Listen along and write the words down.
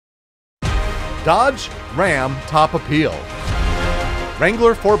Dodge, Ram top appeal.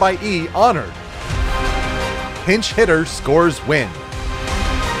 Wrangler 4xe honored. Pinch hitter scores win.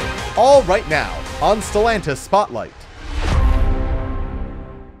 All right now on Stellantis Spotlight.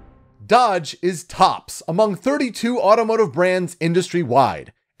 Dodge is tops among 32 automotive brands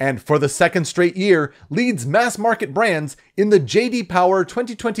industry-wide, and for the second straight year leads mass-market brands in the J.D. Power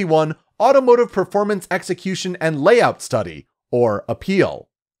 2021 Automotive Performance Execution and Layout Study, or APEAL.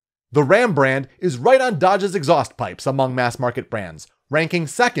 The Ram brand is right on Dodge's exhaust pipes among mass-market brands, ranking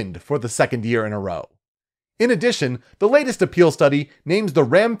second for the second year in a row. In addition, the latest APEAL study names the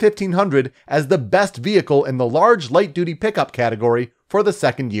Ram 1500 as the best vehicle in the large light-duty pickup category for the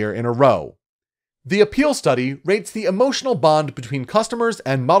second year in a row. The APEAL study rates the emotional bond between customers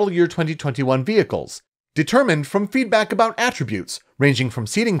and model year 2021 vehicles, determined from feedback about attributes ranging from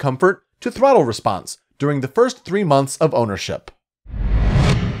seating comfort to throttle response during the first 3 months of ownership.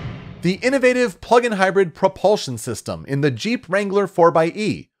 The innovative plug-in hybrid propulsion system in the Jeep Wrangler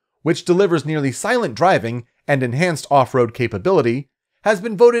 4xe, which delivers nearly silent driving and enhanced off-road capability, has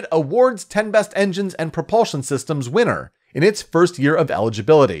been voted Award's 10 Best Engines and Propulsion Systems winner in its first year of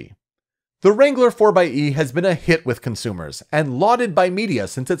eligibility. The Wrangler 4xe has been a hit with consumers and lauded by media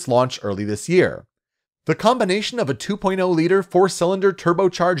since its launch early this year. The combination of a 2.0-liter 4-cylinder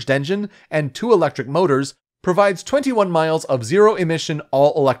turbocharged engine and 2 electric motors provides 21 miles of zero-emission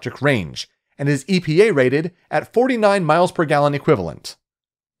all-electric range and is EPA rated at 49 miles per gallon equivalent.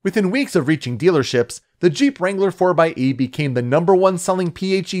 Within weeks of reaching dealerships, the Jeep Wrangler 4xe became the #1 selling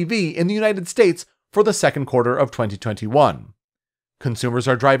PHEV in the United States for the second quarter of 2021. Consumers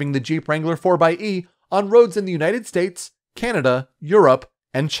are driving the Jeep Wrangler 4xe on roads in the United States, Canada, Europe,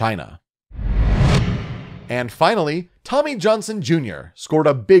 and China. And finally, Tommy Johnson Jr. scored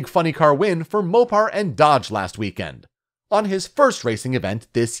a big funny car win for Mopar and Dodge last weekend, on his first racing event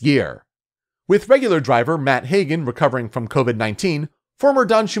this year. With regular driver Matt Hagan recovering from COVID-19, former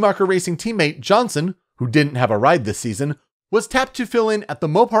Don Schumacher Racing teammate Johnson, who didn't have a ride this season, was tapped to fill in at the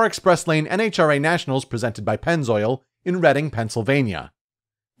Mopar Express Lane NHRA Nationals presented by Pennzoil in Reading, Pennsylvania.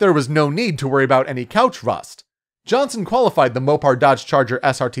 There was no need to worry about any couch rust. Johnson qualified the Mopar Dodge Charger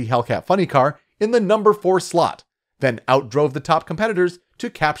SRT Hellcat funny car in the number 4 slot, then outdrove the top competitors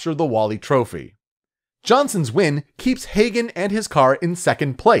to capture the Wally Trophy. Johnson's win keeps Hagan and his car in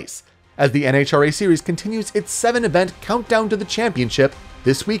second place, as the NHRA Series continues its 7-event countdown to the championship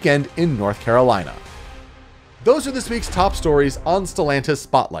this weekend in North Carolina. Those are this week's top stories on Stellantis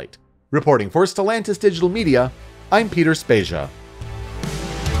Spotlight. Reporting for Stellantis Digital Media, I'm Peter Spezia.